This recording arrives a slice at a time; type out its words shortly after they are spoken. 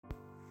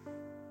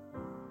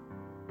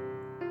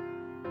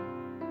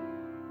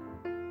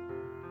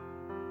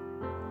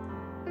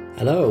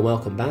Hello and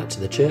welcome back to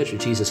the Church of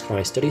Jesus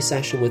Christ study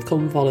session with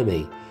Come Follow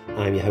Me.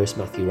 I'm your host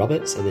Matthew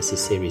Roberts and this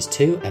is Series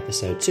 2,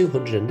 Episode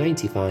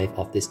 295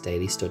 of this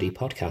daily study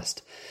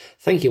podcast.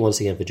 Thank you once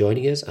again for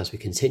joining us as we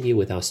continue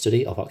with our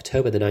study of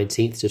October the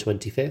 19th to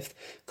 25th,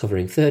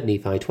 covering 3rd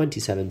Nephi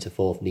 27 to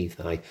 4th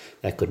Nephi.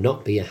 There could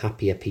not be a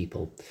happier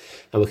people.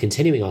 And we're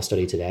continuing our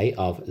study today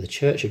of the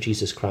Church of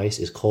Jesus Christ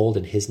is called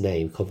in his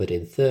name, covered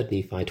in 3rd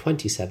Nephi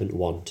 27,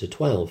 1 to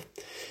 12.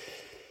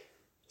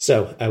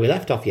 So we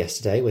left off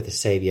yesterday with the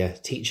Saviour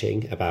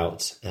teaching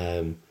about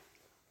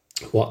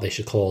what they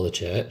should call the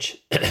church.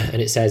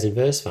 And it says in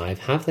verse 5,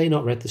 "Have they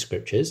not read the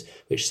scriptures,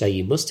 which say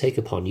you must take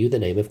upon you the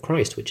name of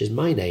Christ, which is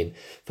my name?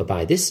 For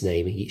by this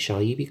name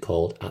shall ye be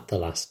called at the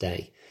last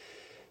day."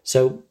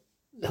 So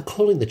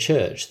calling the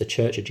Church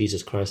of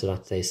Jesus Christ of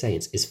Latter-day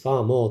Saints is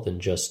far more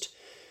than just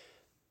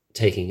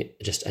taking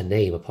just a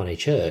name upon a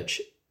church.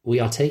 We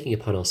are taking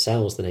upon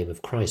ourselves the name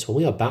of Christ. When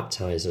we are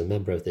baptized as a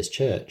member of this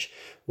church,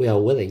 we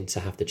are willing to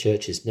have the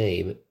church's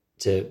name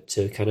to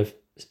kind of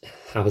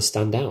have us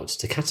stand out,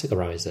 to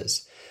categorize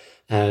us.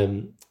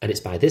 And it's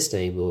by this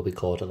name we will be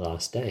called at the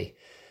last day.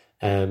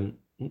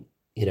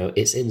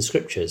 It's in the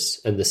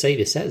scriptures, and the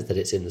Saviour says that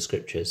it's in the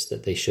scriptures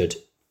that they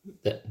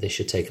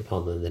should take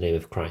upon them the name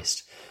of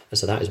Christ. And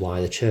so that is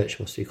why the church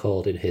must be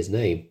called in his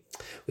name.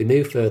 We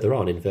move further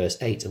on in verse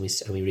 8 and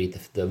we read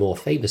the more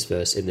famous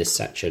verse in this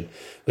section,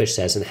 which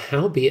says, "And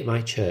howbeit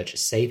my church,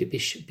 save it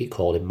should be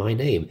called in my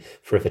name.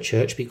 For if a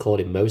church be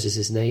called in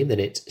Moses' name, then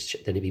it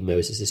be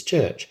Moses'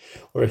 church.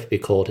 Or if it be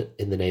called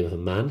in the name of a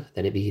man,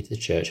 then it be the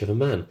church of a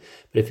man.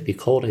 But if it be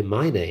called in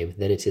my name,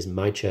 then it is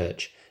my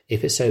church.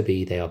 If it so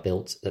be they are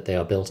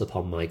built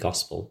upon my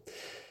gospel."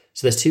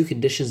 So there's two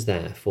conditions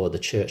there for the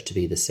church to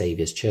be the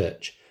Saviour's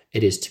church.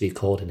 It is to be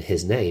called in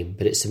his name,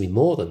 but it's to be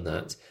more than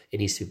that. It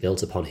needs to be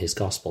built upon his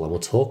gospel, and we'll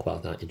talk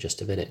about that in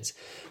just a minute.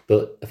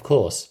 But of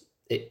course,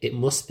 it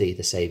must be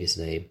the Saviour's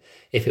name.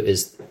 If it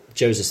was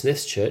Joseph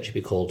Smith's church, it'd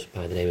be called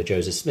by the name of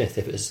Joseph Smith.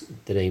 If it was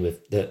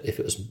if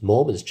it was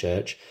Mormon's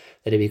church,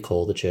 then it'd be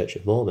called the Church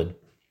of Mormon.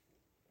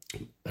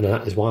 And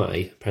that is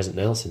why President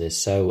Nelson is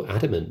so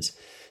adamant,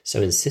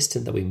 so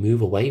insistent that we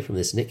move away from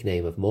this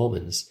nickname of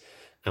Mormons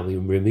and we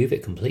remove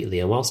it completely.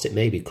 And whilst it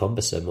may be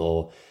cumbersome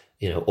or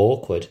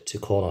awkward to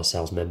call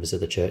ourselves members of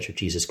the Church of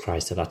Jesus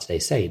Christ of Latter-day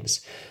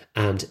Saints,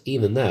 and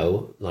even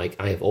though,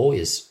 I have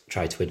always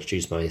tried to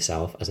introduce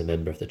myself as a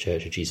member of the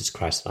Church of Jesus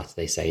Christ of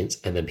Latter-day Saints,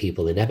 and then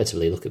people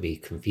inevitably look at me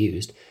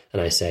confused, and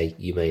I say,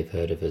 "You may have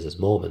heard of us as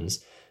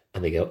Mormons,"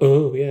 and they go,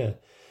 "Oh, yeah."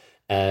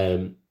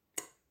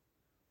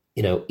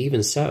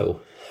 Even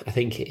so, I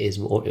think it is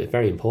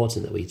very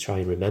important that we try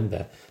and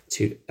remember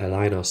to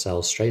align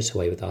ourselves straight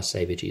away with our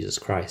Saviour Jesus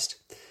Christ.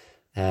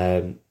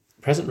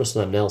 President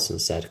Russell M. Nelson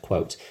said,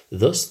 quote,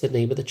 "Thus the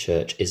name of the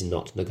church is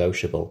not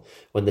negotiable.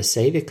 When the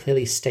Saviour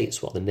clearly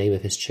states what the name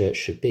of his church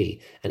should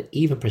be, and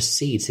even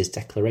precedes his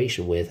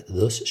declaration with,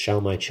 'Thus shall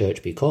my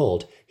church be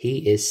called,'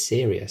 he is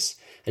serious.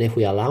 And if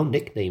we allow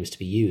nicknames to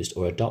be used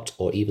or adopt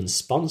or even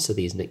sponsor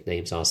these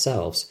nicknames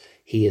ourselves,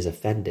 he is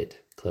offended,"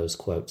 close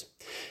quote.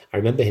 I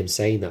remember him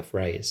saying that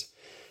phrase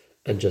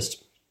and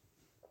just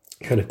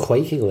kind of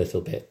quaking a little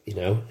bit.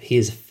 He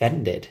is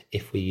offended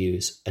if we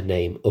use a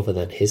name other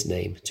than his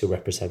name to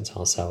represent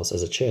ourselves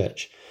as a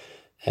church.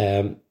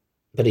 But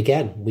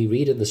again, we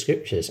read in the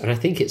scriptures, and I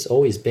think it's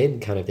always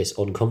been kind of this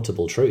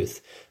uncomfortable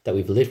truth that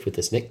we've lived with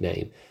this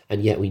nickname,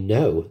 and yet we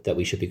know that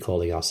we should be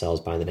calling ourselves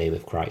by the name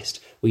of Christ.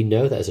 We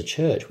know that as a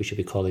church, we should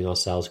be calling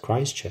ourselves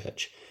Christ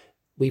Church.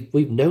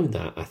 We've known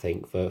that, I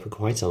think, for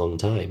quite a long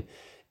time.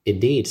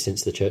 Indeed,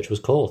 since the church was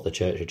called the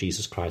Church of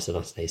Jesus Christ of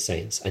Latter-day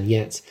Saints, and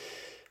yet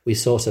we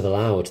sort of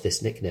allowed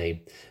this nickname.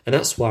 And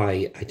that's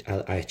why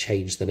I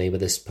changed the name of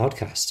this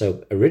podcast.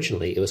 So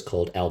originally it was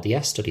called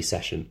LDS Study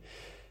Session.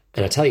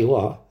 And I tell you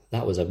what,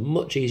 that was a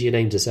much easier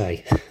name to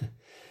say.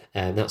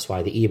 And that's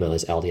why the email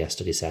is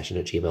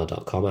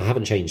ldsstudysession@gmail.com. I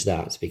haven't changed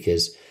that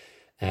because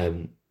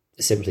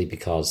simply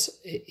because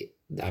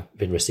I've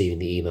been receiving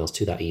the emails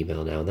to that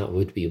email now, and that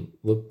would be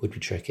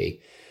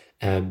tricky.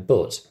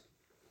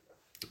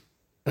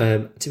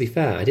 To be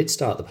fair, I did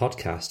start the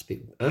podcast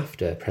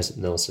after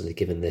President Nelson had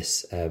given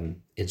this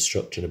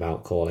instruction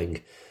about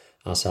calling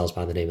ourselves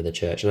by the name of the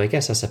church. And I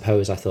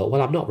suppose I thought,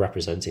 well, I'm not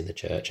representing the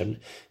church, and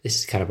this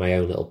is kind of my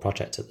own little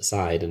project at the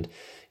side, and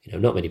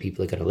not many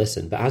people are going to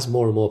listen. But as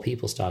more and more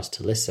people started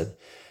to listen,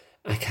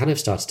 I kind of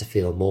started to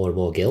feel more and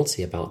more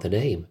guilty about the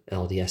name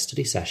LDS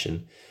Study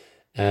Session,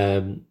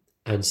 and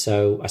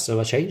so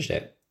I changed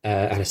it.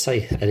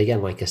 And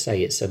again, like I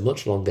say, it's a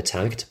much longer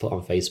tag to put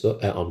on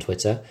Facebook, on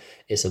Twitter.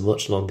 It's a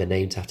much longer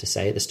name to have to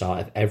say at the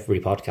start of every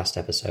podcast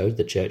episode,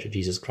 the Church of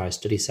Jesus Christ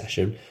Study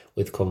Session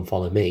with Come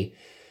Follow Me.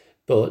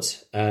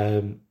 But,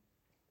 and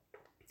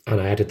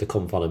I added the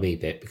Come Follow Me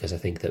bit because I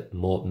think that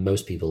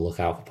most people look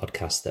out for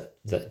podcasts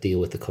that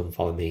deal with the Come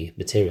Follow Me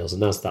materials.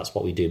 And that's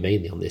what we do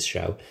mainly on this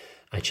show.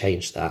 I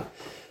changed that,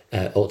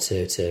 or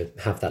to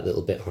have that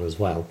little bit on as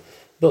well.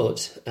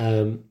 But,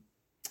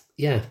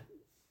 yeah.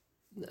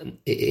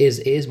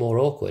 It is more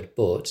awkward,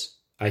 but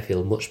I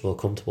feel much more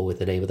comfortable with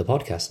the name of the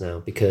podcast now,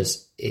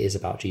 because it is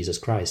about Jesus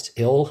Christ.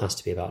 It all has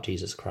to be about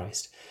Jesus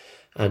Christ.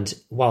 And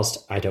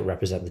whilst I don't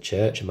represent the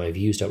church, and my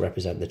views don't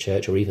represent the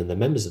church, or even the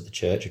members of the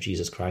church of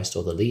Jesus Christ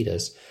or the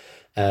leaders,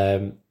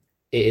 it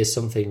is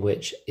something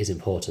which is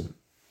important.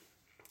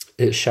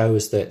 It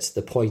shows that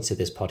the point of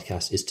this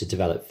podcast is to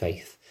develop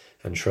faith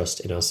and trust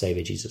in our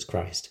Saviour Jesus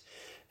Christ.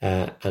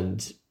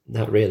 And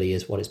that really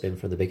is what it's been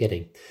from the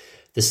beginning.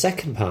 The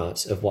second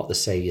part of what the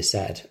Saviour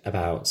said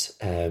about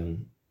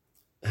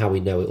how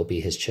we know it will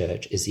be his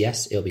church is,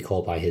 yes, it'll be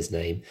called by his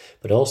name,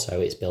 but also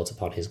it's built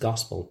upon his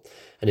gospel.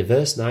 And in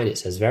verse 9 it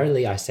says,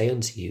 "Verily I say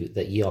unto you,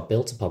 that ye are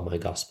built upon my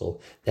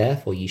gospel.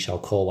 Therefore ye shall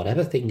call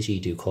whatever things ye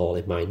do call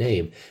in my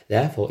name.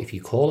 Therefore if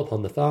you call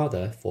upon the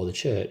Father for the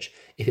church,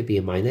 if it be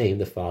in my name,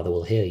 the Father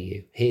will hear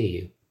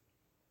you."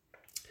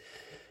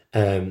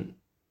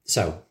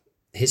 So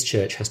his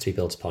church has to be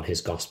built upon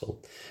his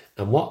gospel.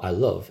 And what I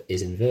love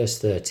is in verse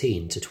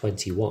 13 to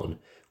 21,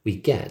 we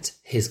get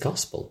his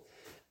gospel.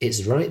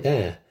 It's right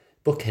there,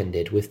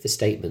 bookended with the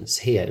statements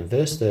here in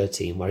verse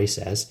 13, where he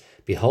says,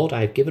 "Behold,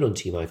 I have given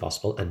unto you my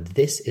gospel, and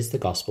this is the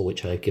gospel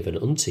which I have given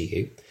unto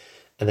you."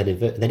 And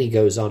then he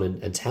goes on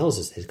and tells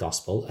us his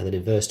gospel. And then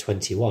in verse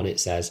 21, it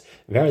says,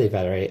 "Verily,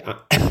 verily,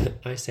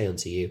 I say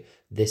unto you,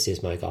 this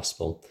is my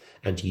gospel,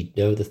 and ye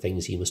know the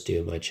things ye must do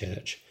in my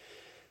church."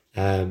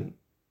 I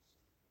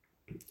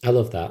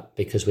love that,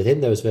 because within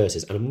those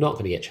verses, and I'm not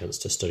going to get a chance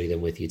to study them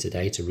with you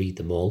today, to read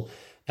them all,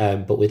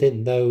 but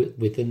within those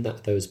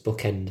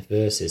bookend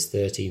verses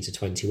 13 to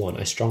 21,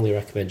 I strongly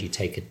recommend you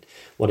take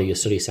one of your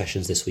study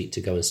sessions this week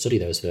to go and study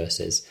those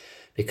verses,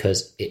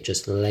 because it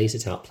just lays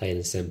it out plain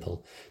and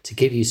simple. To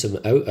give you some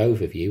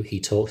overview, he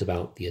talks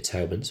about the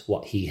atonement,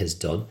 what he has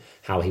done,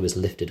 how he was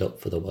lifted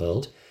up for the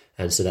world,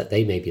 and so that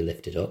they may be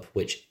lifted up,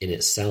 which in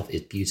itself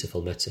is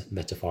beautiful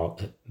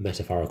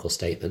metaphorical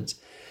statement.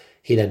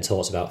 He then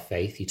talks about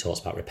faith, he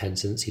talks about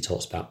repentance, he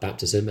talks about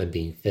baptism and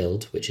being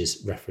filled, which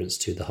is reference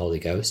to the Holy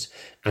Ghost,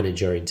 and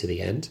enduring to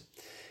the end.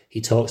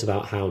 He talks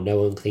about how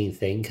no unclean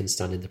thing can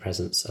stand in the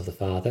presence of the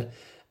Father,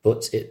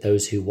 but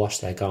those who wash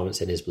their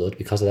garments in his blood,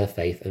 because of their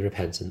faith and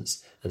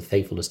repentance and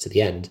faithfulness to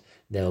the end,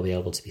 they will be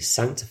able to be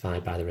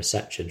sanctified by the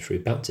reception through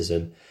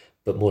baptism,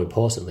 but more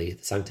importantly,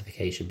 the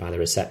sanctification by the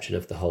reception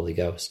of the Holy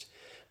Ghost.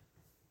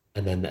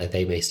 And then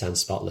they may stand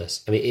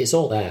spotless. I mean, it's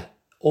all there.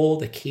 All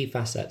the key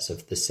facets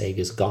of the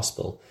Saviour's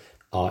gospel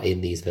are in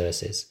these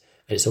verses.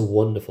 And it's a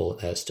wonderful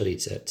study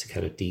to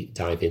kind of deep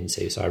dive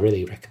into. So I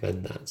really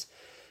recommend that.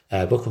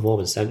 Book of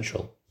Mormon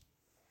Central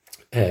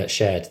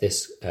shared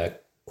this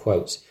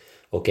quote,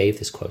 or gave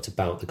this quote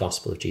about the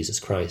gospel of Jesus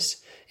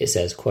Christ. It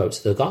says, quote,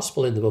 "The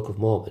gospel in the Book of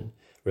Mormon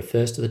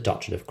refers to the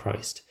doctrine of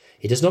Christ.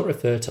 It does not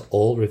refer to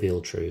all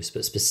revealed truths,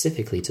 but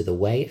specifically to the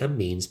way and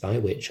means by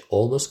which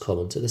all must come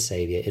unto the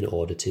Saviour in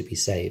order to be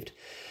saved.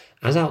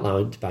 As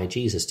outlined by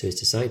Jesus to his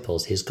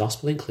disciples, his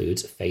gospel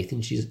includes faith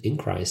in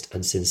Christ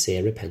and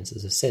sincere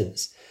repentance of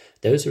sins.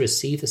 Those who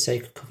receive the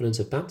sacred covenant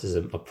of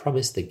baptism are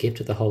promised the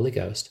gift of the Holy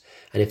Ghost,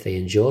 and if they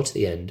endure to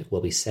the end,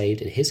 will be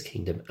saved in his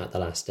kingdom at the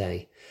last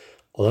day.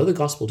 Although the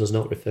gospel does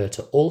not refer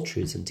to all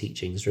truths and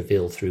teachings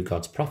revealed through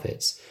God's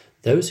prophets,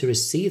 those who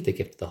receive the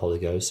gift of the Holy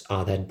Ghost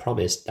are then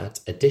promised that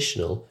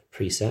additional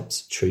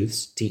precepts,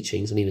 truths,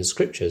 teachings, and even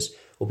scriptures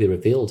will be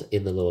revealed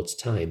in the Lord's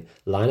time,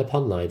 line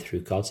upon line through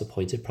God's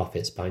appointed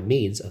prophets by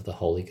means of the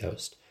Holy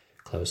Ghost."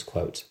 Close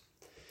quote.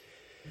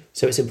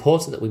 So it's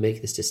important that we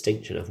make this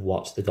distinction of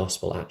what the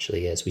gospel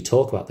actually is. We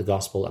talk about the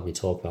gospel and we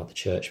talk about the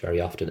church very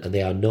often, and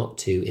they are not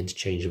two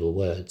interchangeable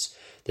words.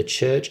 The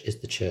church is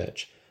the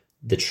church.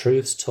 The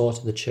truths taught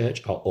in the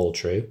church are all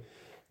true.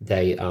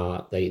 They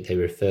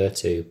refer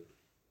to,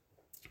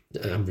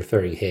 I'm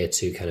referring here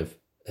to kind of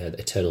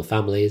eternal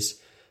families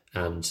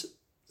and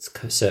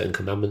certain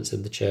commandments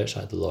in the church,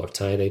 like the law of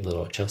tithing, the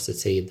law of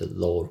chastity, the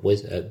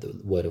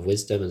word of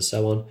wisdom, and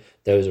so on.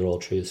 Those are all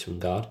truths from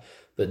God.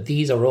 But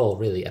these are all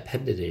really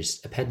appendages.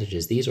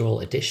 These are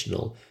all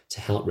additional to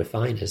help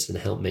refine us and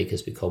help make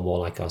us become more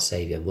like our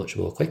Saviour much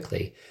more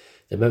quickly.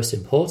 The most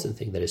important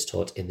thing that is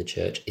taught in the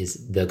church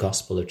is the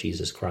gospel of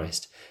Jesus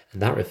Christ.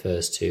 And that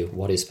refers to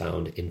what is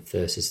found in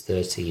verses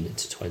 13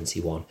 to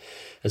 21.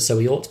 And so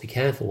we ought to be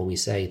careful when we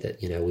say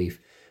that, we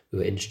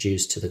were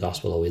introduced to the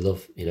gospel, or we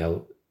love,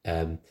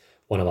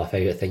 one of our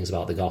favourite things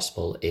about the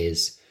gospel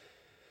is,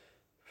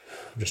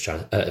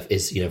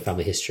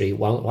 family history.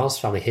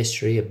 Whilst family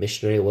history and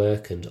missionary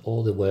work and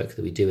all the work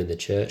that we do in the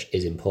church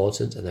is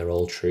important, and they're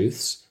all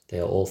truths, they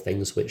are all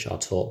things which are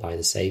taught by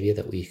the Saviour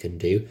that we can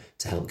do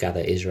to help gather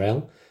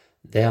Israel,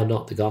 they are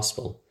not the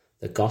gospel.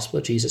 The gospel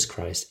of Jesus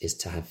Christ is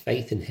to have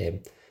faith in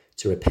him,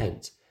 to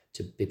repent,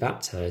 to be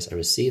baptised and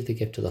receive the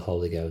gift of the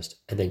Holy Ghost,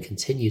 and then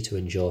continue to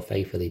endure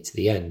faithfully to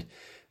the end,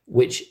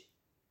 which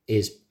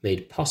is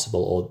made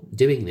possible, or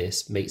doing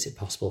this makes it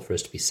possible for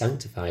us to be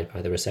sanctified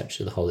by the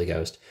reception of the Holy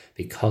Ghost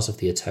because of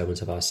the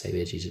atonement of our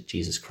Saviour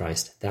Jesus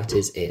Christ. That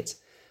is it.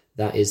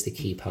 That is the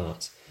key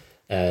part.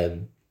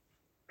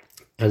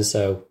 And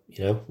so,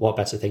 what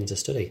better thing to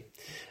study?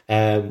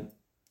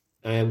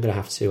 I am going to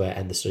have to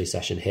end the study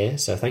session here.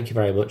 So thank you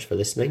very much for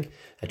listening.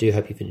 I do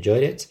hope you've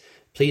enjoyed it.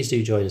 Please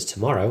do join us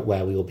tomorrow,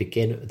 where we will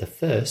begin the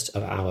first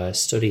of our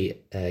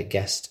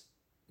guest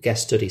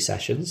study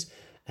sessions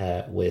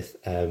with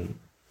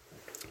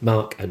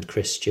Mark and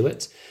Chris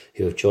Stewart,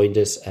 who have joined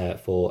us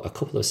for a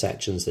couple of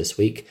sections this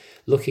week,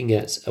 looking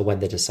at when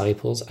the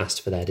disciples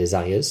asked for their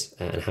desires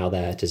and how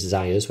their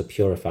desires were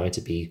purified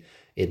to be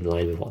in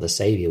line with what the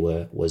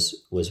Saviour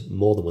was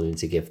more than willing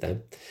to give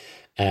them.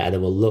 And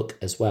then we'll look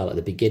as well at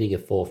the beginning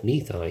of 4th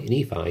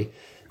Nephi,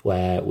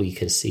 where we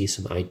can see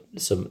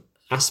some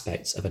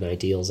aspects of an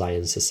ideal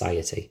Zion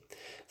society.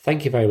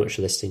 Thank you very much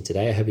for listening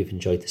today. I hope you've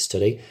enjoyed the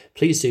study.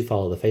 Please do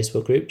follow the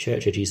Facebook group,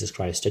 Church of Jesus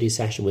Christ Study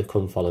Session with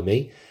Come Follow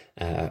Me.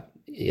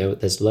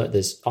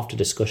 There's often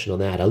discussion on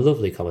there. I had a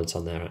lovely comment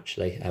on there,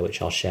 actually,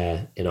 which I'll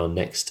share in our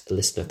next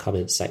listener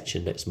comments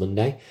section next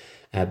Monday.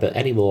 But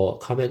any more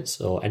comments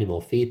or any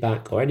more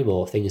feedback or any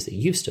more things that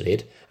you've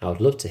studied, I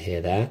would love to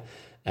hear there.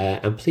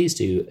 And please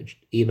do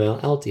email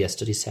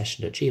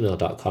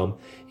ldsstudysession@gmail.com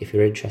if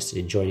you're interested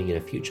in joining in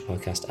a future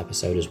podcast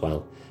episode as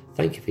well.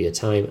 Thank you for your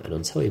time, and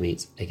until we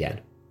meet again.